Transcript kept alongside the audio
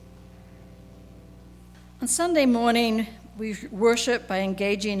On Sunday morning, we worship by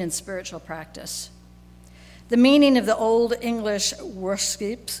engaging in spiritual practice. The meaning of the Old English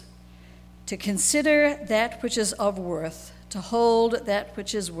worships, to consider that which is of worth, to hold that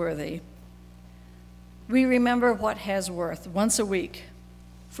which is worthy. We remember what has worth once a week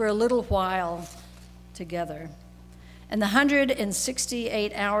for a little while together. And the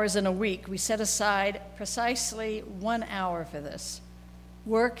 168 hours in a week, we set aside precisely 1 hour for this.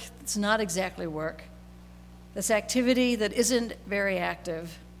 Work that's not exactly work. This activity that isn't very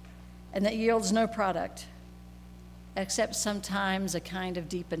active and that yields no product, except sometimes a kind of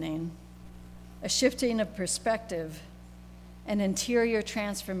deepening, a shifting of perspective, an interior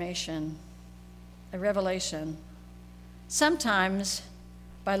transformation, a revelation. Sometimes,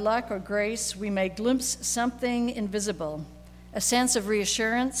 by luck or grace, we may glimpse something invisible, a sense of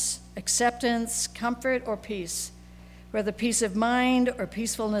reassurance, acceptance, comfort, or peace, whether peace of mind or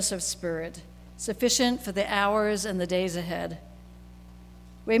peacefulness of spirit, sufficient for the hours and the days ahead.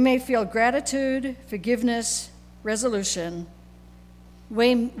 We may feel gratitude, forgiveness, resolution.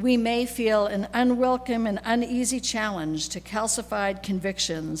 We may feel an unwelcome and uneasy challenge to calcified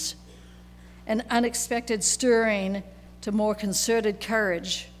convictions, an unexpected stirring to more concerted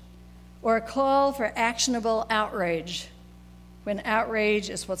courage, or a call for actionable outrage, when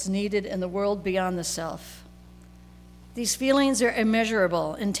outrage is what's needed in the world beyond the self. These feelings are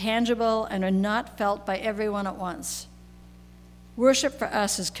immeasurable, intangible, and are not felt by everyone at once. Worship for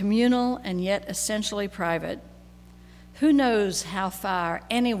us is communal and yet essentially private. Who knows how far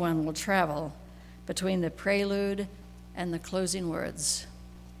anyone will travel between the prelude and the closing words?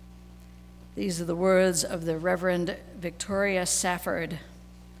 These are the words of the Reverend Victoria Safford,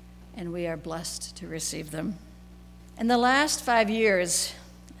 and we are blessed to receive them. In the last 5 years,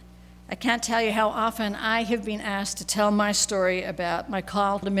 I can't tell you how often I have been asked to tell my story about my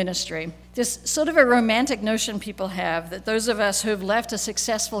call to ministry. There's sort of a romantic notion people have that those of us who've left a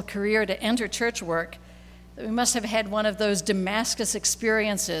successful career to enter church work, that we must have had one of those Damascus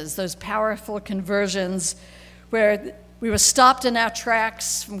experiences, those powerful conversions where we were stopped in our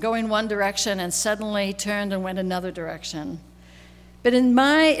tracks from going one direction and suddenly turned and went another direction. But in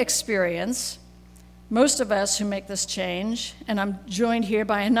my experience, most of us who make this change, and I'm joined here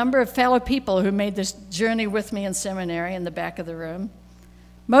by a number of fellow people who made this journey with me in seminary in the back of the room,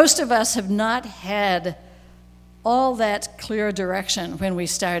 most of us have not had all that clear direction when we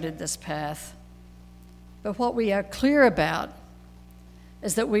started this path. But what we are clear about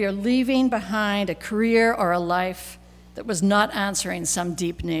is that we are leaving behind a career or a life that was not answering some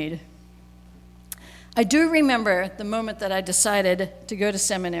deep need. I do remember the moment that I decided to go to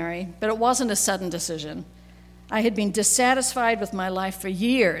seminary, but it wasn't a sudden decision. I had been dissatisfied with my life for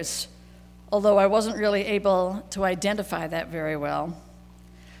years, although I wasn't really able to identify that very well.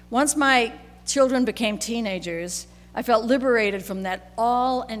 Once my children became teenagers, I felt liberated from that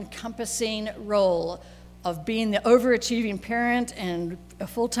all-encompassing role of being the overachieving parent and a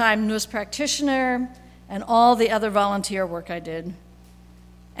full-time nurse practitioner and all the other volunteer work I did.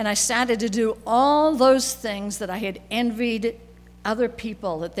 And I started to do all those things that I had envied other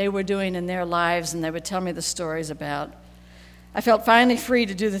people that they were doing in their lives, and they would tell me the stories about. I felt finally free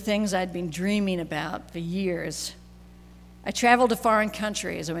to do the things I'd been dreaming about for years. I traveled to foreign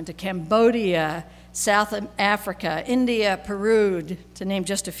countries. I went to Cambodia, South Africa, India, Peru, to name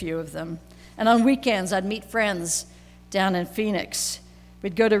just a few of them. And on weekends, I'd meet friends down in Phoenix.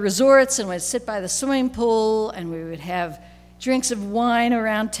 We'd go to resorts and we'd sit by the swimming pool, and we would have drinks of wine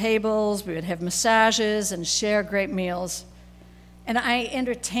around tables, we would have massages and share great meals. And I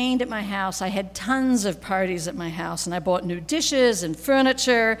entertained at my house. I had tons of parties at my house, and I bought new dishes and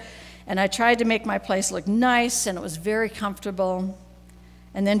furniture, and I tried to make my place look nice, and it was very comfortable.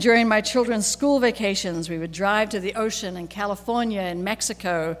 And then during my children's school vacations, we would drive to the ocean in California and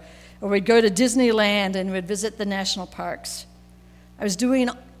Mexico, or we'd go to Disneyland and we'd visit the national parks. I was doing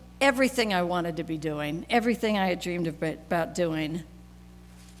everything I wanted to be doing, everything I had dreamed about doing.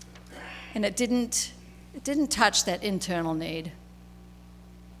 And it didn't touch that internal need.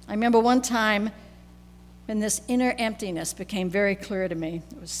 I remember one time when this inner emptiness became very clear to me.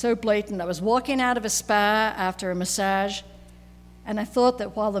 It was so blatant. I was walking out of a spa after a massage, and I thought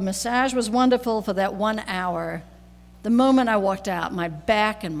that while the massage was wonderful for that 1 hour, the moment I walked out, my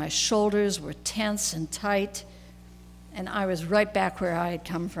back and my shoulders were tense and tight, and I was right back where I had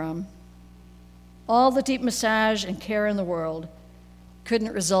come from. All the deep massage and care in the world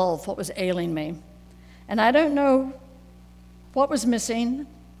couldn't resolve what was ailing me. And I don't know what was missing.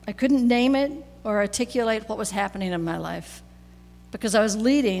 I couldn't name it or articulate what was happening in my life because I was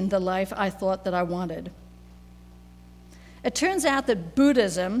leading the life I thought that I wanted. It turns out that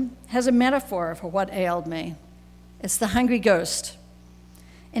Buddhism has a metaphor for what ailed me. It's the hungry ghost.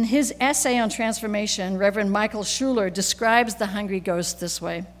 In his essay on transformation, Reverend Michael Schuller describes the hungry ghost this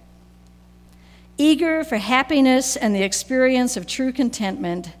way: eager for happiness and the experience of true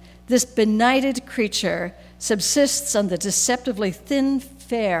contentment, this benighted creature subsists on the deceptively thin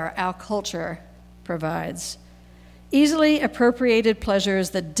fare our culture provides. Easily appropriated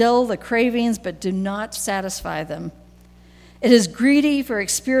pleasures that dull the cravings but do not satisfy them. It is greedy for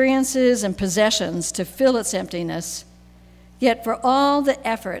experiences and possessions to fill its emptiness. Yet for all the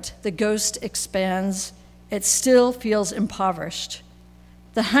effort the ghost expends, it still feels impoverished.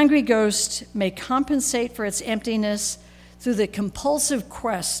 The hungry ghost may compensate for its emptiness through the compulsive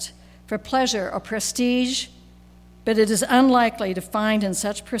quest for pleasure or prestige, but it is unlikely to find in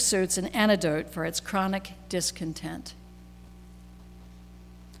such pursuits an antidote for its chronic discontent.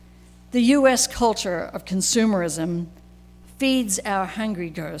 The U.S. culture of consumerism feeds our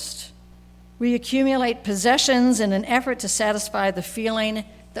hungry ghost. We accumulate possessions in an effort to satisfy the feeling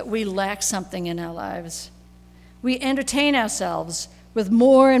that we lack something in our lives. We entertain ourselves with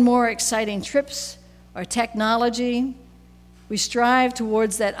more and more exciting trips or technology. We strive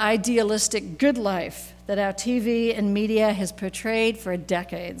towards that idealistic good life that our TV and media has portrayed for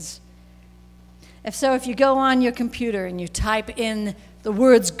decades. If you go on your computer and you type in the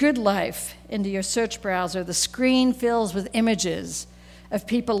words good life into your search browser, the screen fills with images of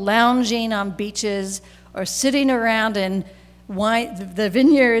people lounging on beaches or sitting around in the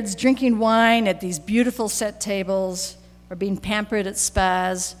vineyards, drinking wine at these beautiful set tables, or being pampered at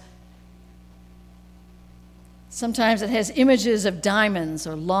spas. Sometimes it has images of diamonds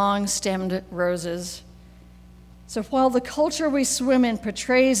or long-stemmed roses. So while the culture we swim in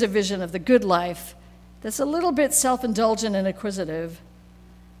portrays a vision of the good life that's a little bit self-indulgent and acquisitive,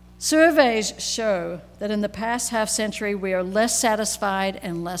 surveys show that in the past half-century we are less satisfied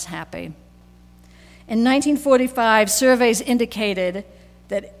and less happy. In 1945, surveys indicated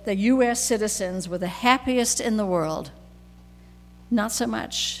that the U.S. citizens were the happiest in the world. Not so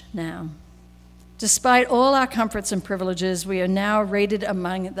much now. Despite all our comforts and privileges, we are now rated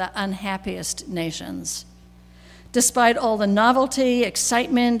among the unhappiest nations. Despite all the novelty,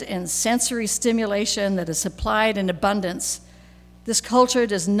 excitement, and sensory stimulation that is supplied in abundance, this culture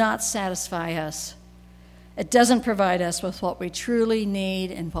does not satisfy us. It doesn't provide us with what we truly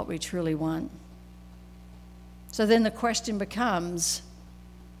need and what we truly want. So then the question becomes,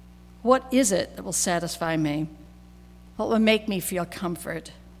 what is it that will satisfy me? What will make me feel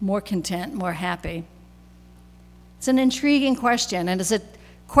comfort, more content, more happy? It's an intriguing question, and it's a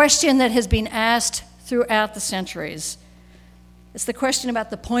question that has been asked throughout the centuries. It's the question about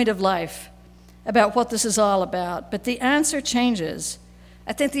the point of life, about what this is all about, but the answer changes.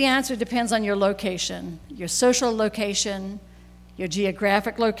 I think the answer depends on your location, your social location, your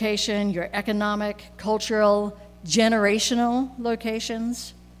geographic location, your economic, cultural, generational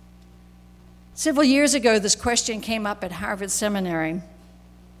locations. Several years ago, this question came up at Harvard Seminary.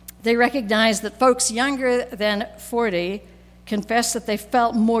 They recognized that folks younger than 40 confessed that they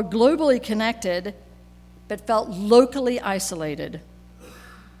felt more globally connected, but felt locally isolated.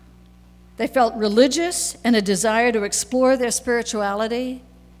 They felt religious and a desire to explore their spirituality,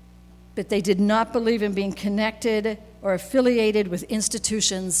 but they did not believe in being connected or affiliated with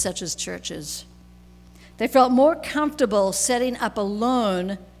institutions such as churches. They felt more comfortable setting up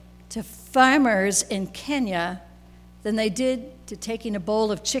alone to farmers in Kenya than they did to taking a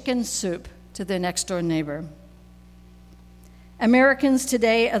bowl of chicken soup to their next-door neighbor. Americans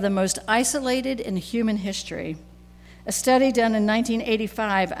today are the most isolated in human history. A study done in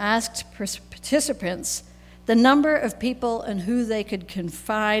 1985 asked participants the number of people in who they could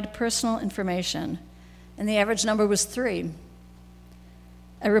confide personal information, and the average number was 3.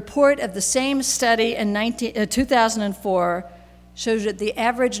 A report of the same study in 2004 showed that the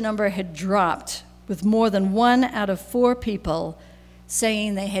average number had dropped, with more than 1 out of 4 people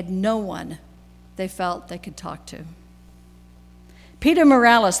saying they had no one they felt they could talk to. Peter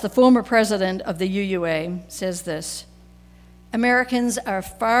Morales, the former president of the UUA, says this: Americans are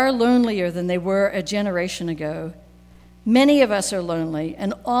far lonelier than they were a generation ago. Many of us are lonely,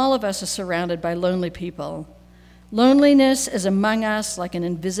 and all of us are surrounded by lonely people. Loneliness is among us like an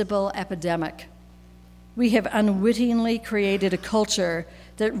invisible epidemic. We have unwittingly created a culture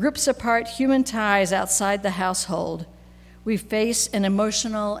that rips apart human ties outside the household. We face an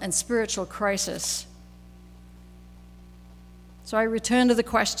emotional and spiritual crisis. So I return to the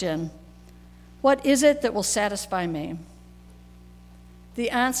question, what is it that will satisfy me? The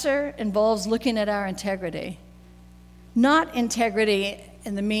answer involves looking at our integrity. Not integrity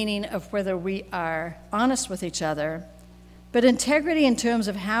in the meaning of whether we are honest with each other, but integrity in terms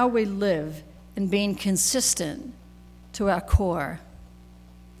of how we live and being consistent to our core.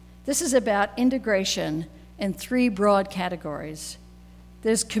 This is about integration in three broad categories.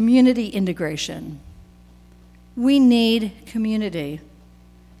 There's community integration. We need community.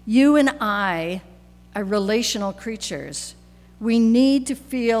 You and I are relational creatures. We need to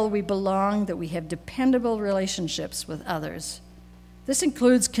feel we belong, that we have dependable relationships with others. This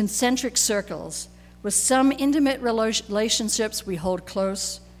includes concentric circles, with some intimate relationships we hold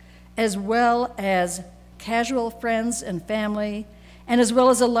close, as well as casual friends and family, and as well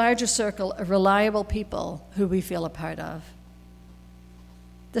as a larger circle of reliable people who we feel a part of.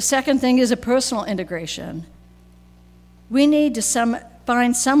 The second thing is a personal integration. We need to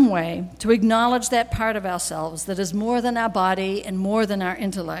find some way to acknowledge that part of ourselves that is more than our body and more than our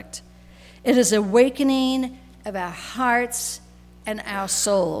intellect. It is awakening of our hearts and our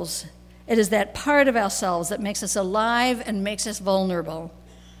souls. It is that part of ourselves that makes us alive and makes us vulnerable.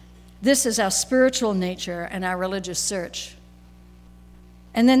 This is our spiritual nature and our religious search.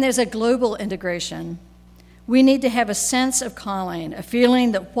 And then there's a global integration. We need to have a sense of calling, a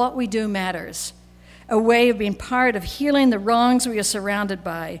feeling that what we do matters, a way of being part of healing the wrongs we are surrounded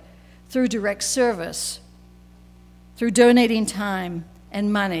by through direct service, through donating time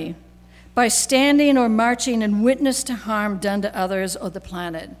and money, by standing or marching in witness to harm done to others or the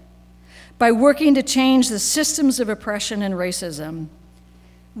planet, by working to change the systems of oppression and racism.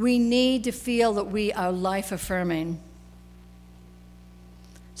 We need to feel that we are life-affirming.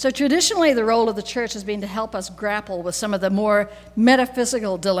 So traditionally, the role of the church has been to help us grapple with some of the more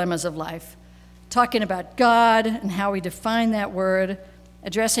metaphysical dilemmas of life, talking about God and how we define that word,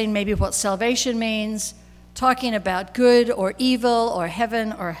 addressing maybe what salvation means, talking about good or evil or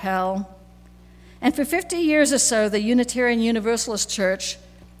heaven or hell. And for 50 years or so, the Unitarian Universalist Church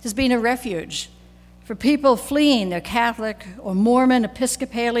has been a refuge for people fleeing their Catholic or Mormon,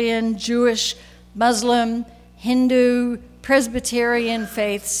 Episcopalian, Jewish, Muslim, Hindu, Presbyterian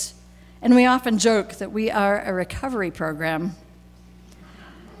faiths, and we often joke that we are a recovery program.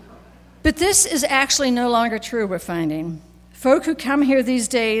 But this is actually no longer true, we're finding. Folk who come here these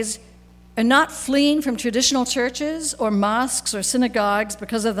days are not fleeing from traditional churches or mosques or synagogues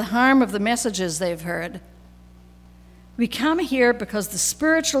because of the harm of the messages they've heard. We come here because the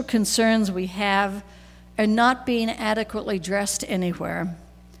spiritual concerns we have are not being adequately addressed anywhere.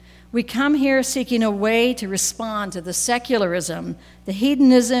 We come here seeking a way to respond to the secularism, the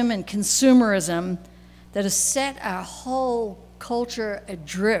hedonism and consumerism that has set our whole culture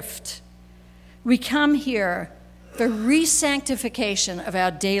adrift. We come here for re-sanctification of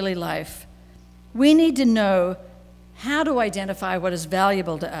our daily life. We need to know how to identify what is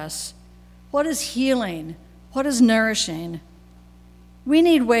valuable to us, what is healing, what is nourishing. We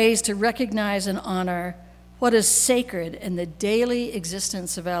need ways to recognize and honor what is sacred in the daily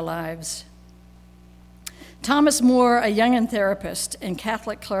existence of our lives. Thomas Moore, a Jungian therapist and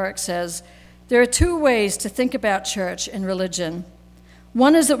Catholic cleric, says, there are two ways to think about church and religion.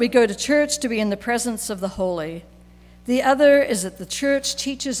 One is that we go to church to be in the presence of the holy. The other is that the church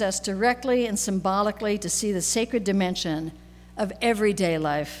teaches us directly and symbolically to see the sacred dimension of everyday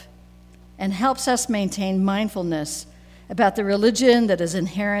life and helps us maintain mindfulness about the religion that is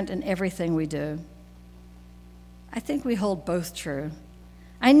inherent in everything we do. I think we hold both true.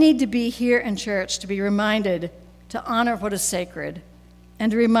 I need to be here in church to be reminded to honor what is sacred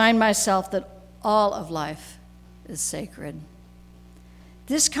and to remind myself that all of life is sacred.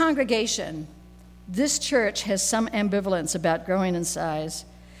 This congregation, this church has some ambivalence about growing in size.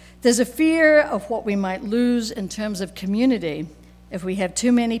 There's a fear of what we might lose in terms of community if we have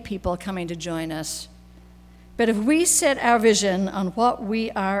too many people coming to join us. But if we set our vision on what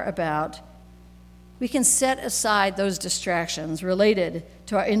we are about, we can set aside those distractions related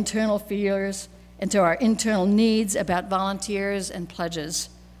to our internal fears and to our internal needs about volunteers and pledges.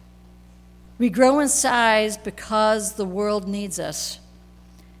 We grow in size because the world needs us.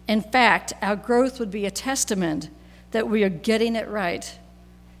 In fact, our growth would be a testament that we are getting it right,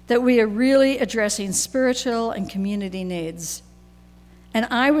 that we are really addressing spiritual and community needs. And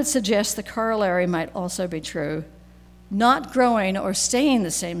I would suggest the corollary might also be true. Not growing or staying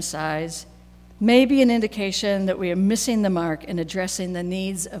the same size may be an indication that we are missing the mark in addressing the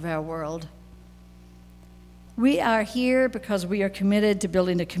needs of our world. We are here because we are committed to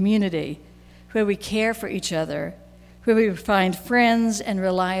building a community where we care for each other, where we find friends and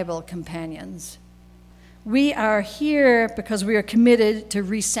reliable companions. We are here because we are committed to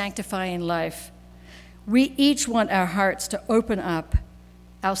re-sanctifying life. We each want our hearts to open up,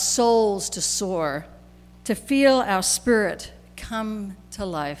 our souls to soar, to feel our spirit come to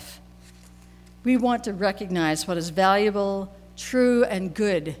life. We want to recognize what is valuable, true, and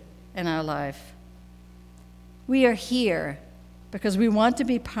good in our life. We are here because we want to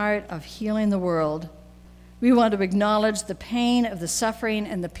be part of healing the world. We want to acknowledge the pain of the suffering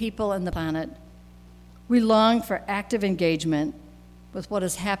and the people and the planet. We long for active engagement with what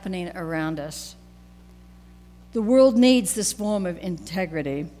is happening around us. The world needs this form of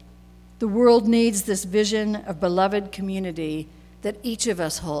integrity. The world needs this vision of beloved community that each of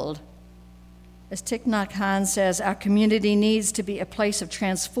us hold. As Thich Nhat Hanh says, our community needs to be a place of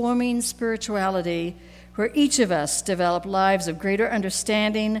transforming spirituality where each of us develop lives of greater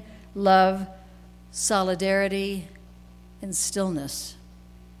understanding, love, solidarity, and stillness.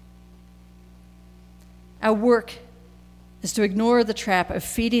 Our work is to ignore the trap of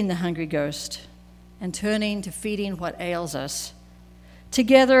feeding the hungry ghost and turning to feeding what ails us.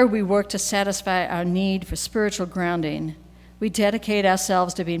 Together, we work to satisfy our need for spiritual grounding. We dedicate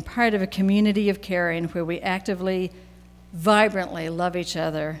ourselves to being part of a community of caring where we actively, vibrantly love each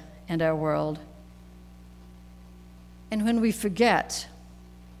other and our world. And when we forget,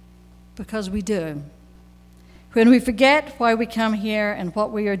 because we do, when we forget why we come here and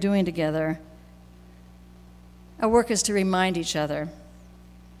what we are doing together, our work is to remind each other.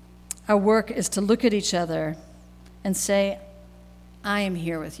 Our work is to look at each other and say, I am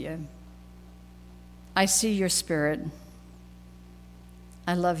here with you. I see your spirit.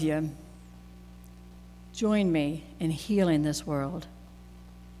 I love you. Join me in healing this world.